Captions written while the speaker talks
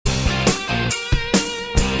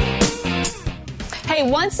Okay,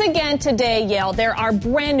 once again today, Yale, there are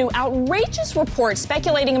brand new outrageous reports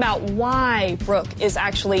speculating about why Brooke is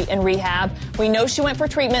actually in rehab. We know she went for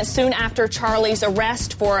treatment soon after Charlie's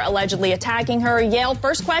arrest for allegedly attacking her. Yale,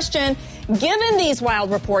 first question, given these wild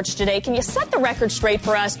reports today, can you set the record straight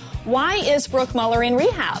for us? Why is Brooke Mueller in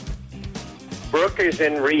rehab? Brooke is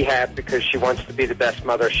in rehab because she wants to be the best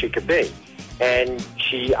mother she could be. And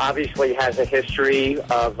she obviously has a history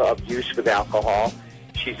of abuse with alcohol.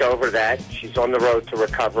 She's over that. She's on the road to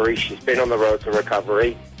recovery. She's been on the road to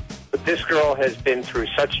recovery. But this girl has been through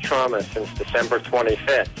such trauma since December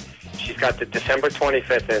 25th. She's got the December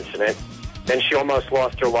 25th incident. Then she almost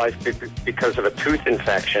lost her life because of a tooth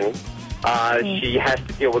infection. She has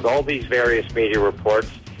to deal with all these various media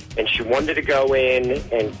reports. And she wanted to go in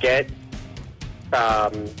and get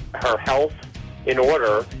her health in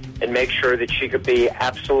order and make sure that she could be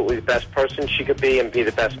absolutely the best person she could be and be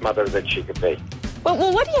the best mother that she could be.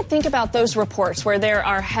 Well, what do you think about those reports where there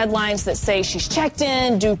are headlines that say she's checked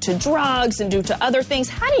in due to drugs and due to other things?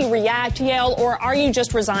 How do you react, Yale, or are you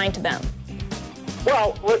just resigned to them?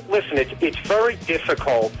 Well, listen, it's very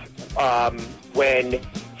difficult when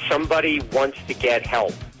somebody wants to get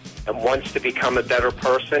help and wants to become a better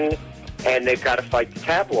person, and they've got to fight the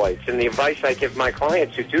tabloids. And the advice I give my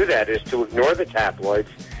clients who do that is to ignore the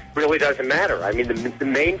tabloids. Really doesn't matter. I mean, the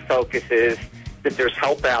main focus is that there's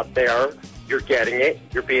help out there. You're getting it.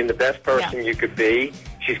 You're being the best person you could be.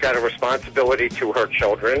 She's got a responsibility to her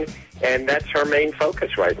children, and that's her main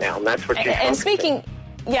focus right now, and that's what she's focusing.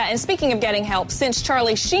 And speaking of getting help, since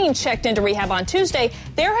Charlie Sheen checked into rehab on Tuesday,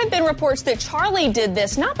 there have been reports that Charlie did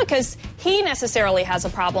this not because he necessarily has a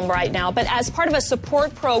problem right now, but as part of a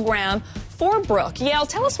support program for Brooke. Yale,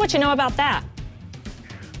 tell us what you know about that.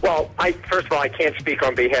 Well, first of all, I can't speak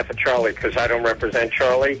on behalf of Charlie because I don't represent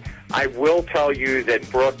Charlie. I will tell you that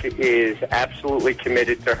Brooke is absolutely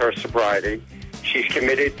committed to her sobriety. She's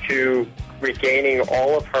committed to regaining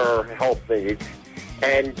all of her health needs.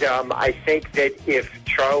 And I think that if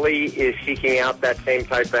Charlie is seeking out that same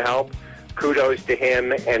type of help, kudos to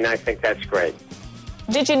him, and I think that's great.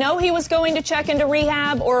 Did you know he was going to check into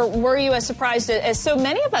rehab, or were you as surprised as so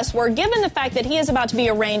many of us were, given the fact that he is about to be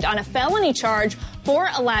arraigned on a felony charge for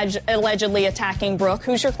allegedly attacking Brooke,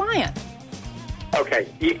 who's your client? Okay.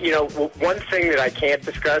 You know, one thing that I can't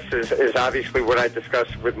discuss is obviously what I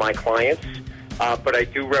discuss with my clients, but I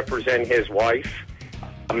do represent his wife,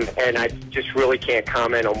 and I just really can't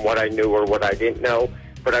comment on what I knew or what I didn't know.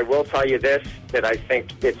 But I will tell you this, that I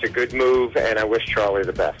think it's a good move, and I wish Charlie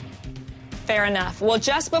the best. Fair enough. Well,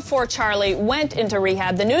 just before Charlie went into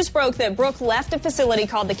rehab, the news broke that Brooke left a facility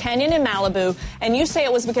called the Canyon in Malibu, and you say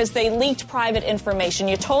it was because they leaked private information.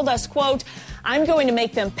 You told us, quote, "I'm going to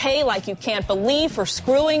make them pay like you can't believe for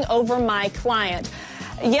screwing over my client."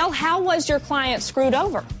 Yale, how was your client screwed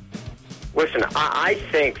over? Listen, I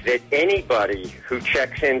think that anybody who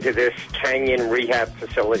checks into this Canyon rehab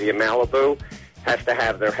facility in Malibu has to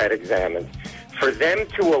have their head examined. For them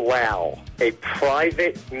to allow a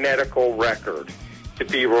private medical record to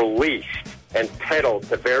be released and peddled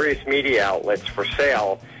to various media outlets for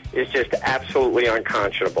sale is just absolutely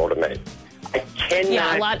unconscionable to me. I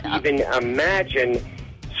cannot even imagine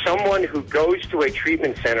someone who goes to a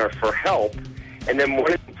treatment center for help and then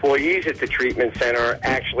one of the employees at the treatment center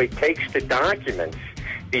actually takes the documents.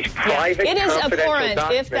 These private, it is abhorrent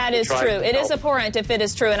if that is true. It is abhorrent if it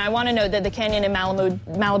is true. And I want to note that the Canyon in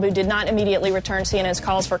Malibu did not immediately return CNN's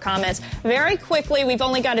calls for comments. Very quickly, we've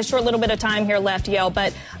only got a short little bit of time here left, Yale,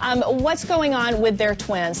 but what's going on with their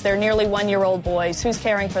twins? They're nearly one-year-old boys. Who's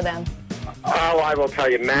caring for them? Oh, I will tell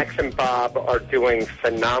you, Max and Bob are doing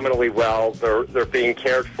phenomenally well. They're being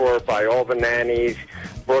cared for by all the nannies.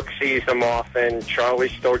 Brooke sees them often. Charlie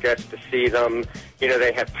still gets to see them. You know,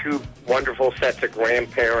 they have two wonderful sets of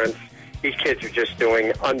grandparents. These kids are just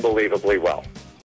doing unbelievably well.